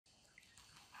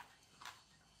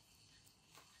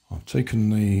Taken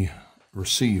the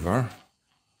receiver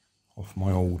off my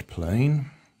old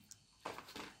plane.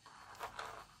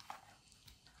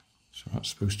 So that's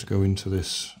supposed to go into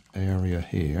this area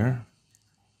here.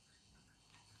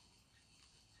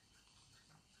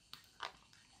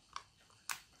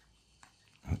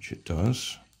 Which it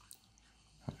does.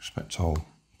 I expect I'll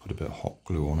put a bit of hot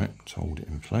glue on it to hold it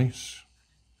in place.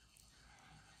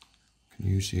 Can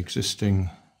use the existing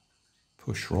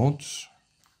push rods.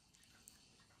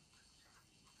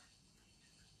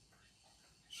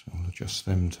 So I'll adjust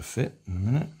them to fit in a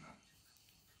minute.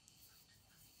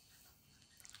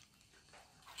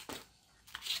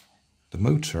 The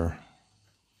motor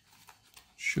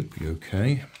should be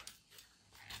okay.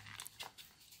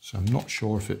 So I'm not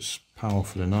sure if it's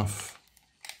powerful enough.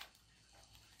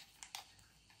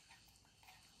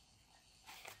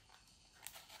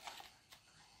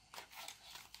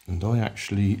 And I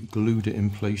actually glued it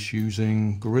in place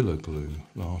using Gorilla Glue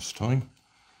last time.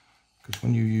 Because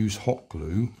when you use hot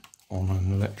glue on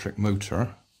an electric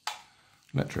motor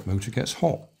gets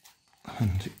hot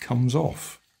and it comes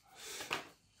off.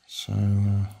 So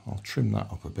I'll trim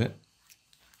that up a bit.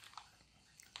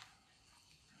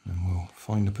 And we'll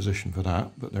find a position for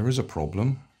that, but there is a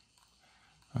problem.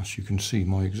 As you can see,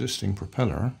 my existing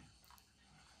propeller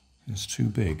is too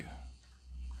big.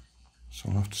 So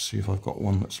I'll have to see if I've got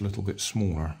one that's a little bit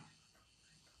smaller.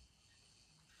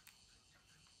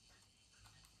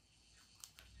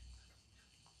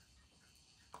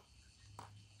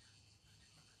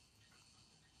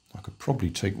 I could probably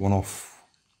take one off,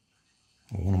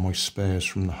 or one of my spares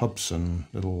from the Hubsan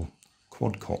little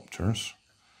quadcopters.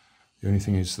 The only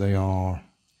thing is they are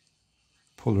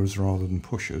pullers rather than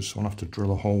pushers, so I'll have to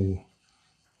drill a hole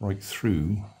right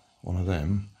through one of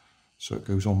them so it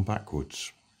goes on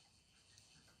backwards.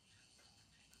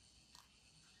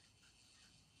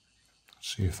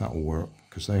 See if that will work,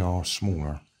 because they are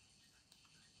smaller.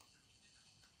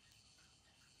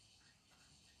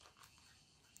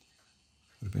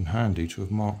 Would have been handy to have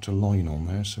marked a line on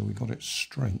there so we got it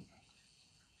straight.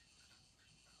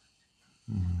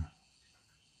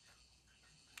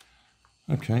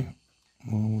 Okay,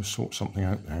 well, we'll sort something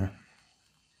out there.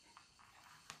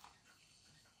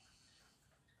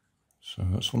 So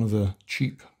that's one of the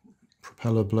cheap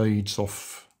propeller blades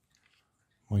off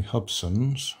my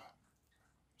Hubsans.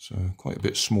 So quite a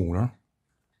bit smaller.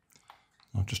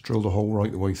 I've just drilled a hole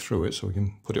right the way through it so we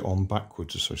can put it on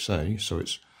backwards, as I say, so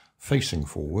it's facing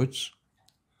forwards.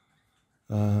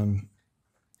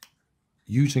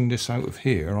 Using this out of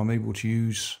here, I'm able to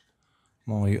use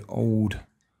my old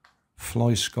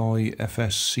FlySky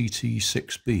FS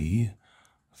CT6B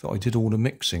that I did all the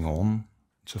mixing on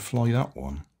to fly that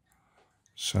one.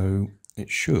 So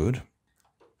it should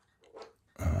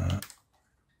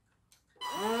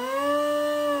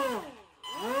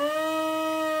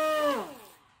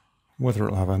whether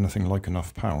it'll have anything like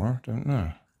enough power, don't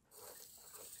know.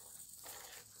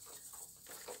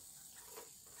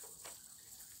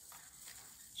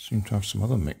 Seem to have some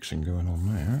other mixing going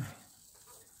on there.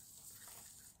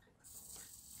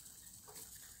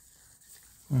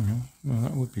 Oh, well,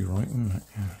 that would be right, wouldn't it?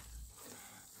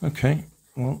 Yeah. Okay,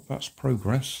 well, that's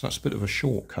progress. That's a bit of a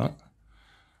shortcut.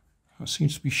 That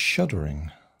seems to be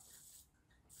shuddering.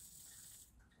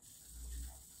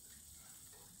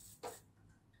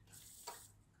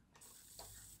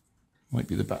 Might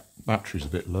be the battery's a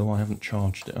bit low. I haven't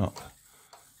charged it up.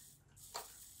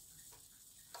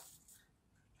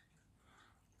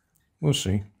 We'll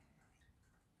see.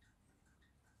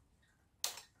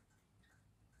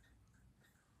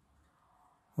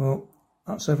 Well,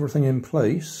 that's everything in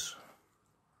place.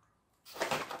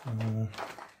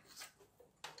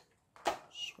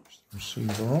 Switch the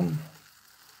receiver on.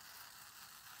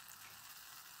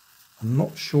 I'm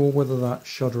not sure whether that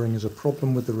shuddering is a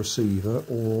problem with the receiver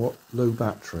or low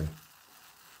battery.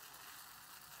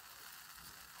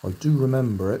 I do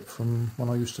remember it from when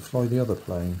I used to fly the other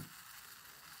plane.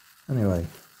 Anyway,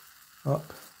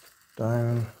 up,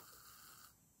 down,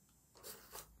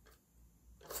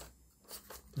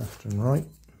 left and right.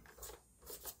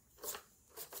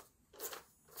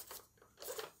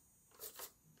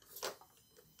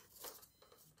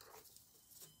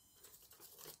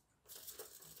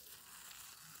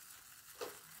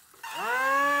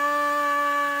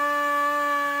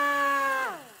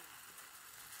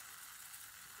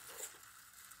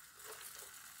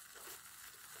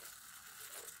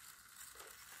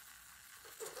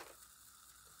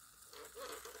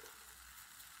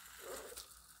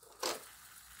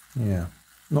 Yeah,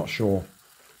 not sure.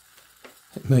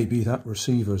 It may be that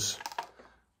receiver's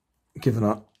given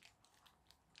up.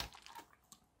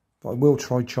 But I will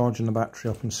try charging the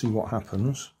battery up and see what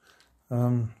happens.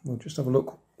 We'll just have a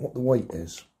look what the weight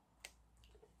is.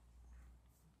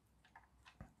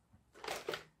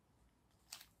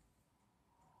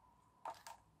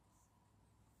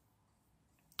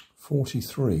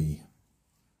 .43.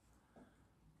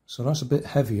 So that's a bit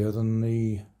heavier than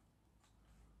the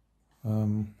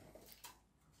foam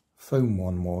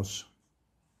one was.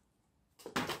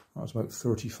 That was about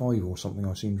 35 or something,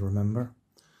 I seem to remember.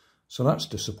 So that's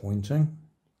disappointing.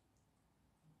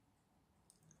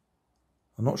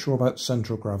 I'm not sure about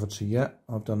centre of gravity yet.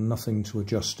 I've done nothing to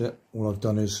adjust it. All I've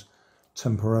done is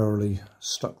temporarily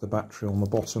stuck the battery on the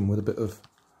bottom with a bit of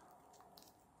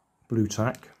blue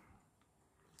tack.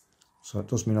 So it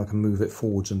does mean I can move it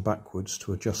forwards and backwards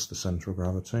to adjust the centre of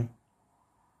gravity.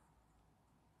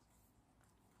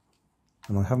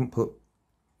 And I haven't put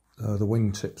the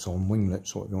wing tips on,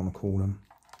 winglets, whatever you want to call them,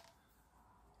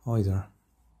 either.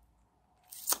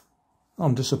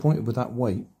 I'm disappointed with that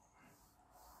weight.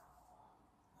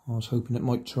 I was hoping it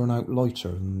might turn out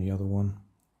lighter than the other one.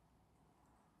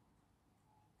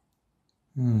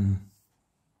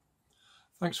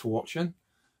 Thanks for watching.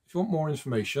 If you want more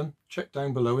information, check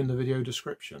down below in the video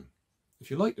description.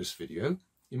 If you like this video,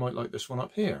 you might like this one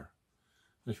up here.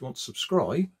 And if you want to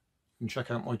subscribe, you can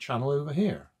check out my channel over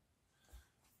here.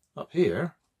 Up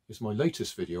here is my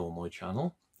latest video on my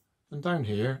channel, and down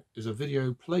here is a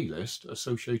video playlist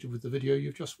associated with the video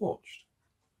you've just watched.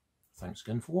 Thanks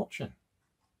again for watching.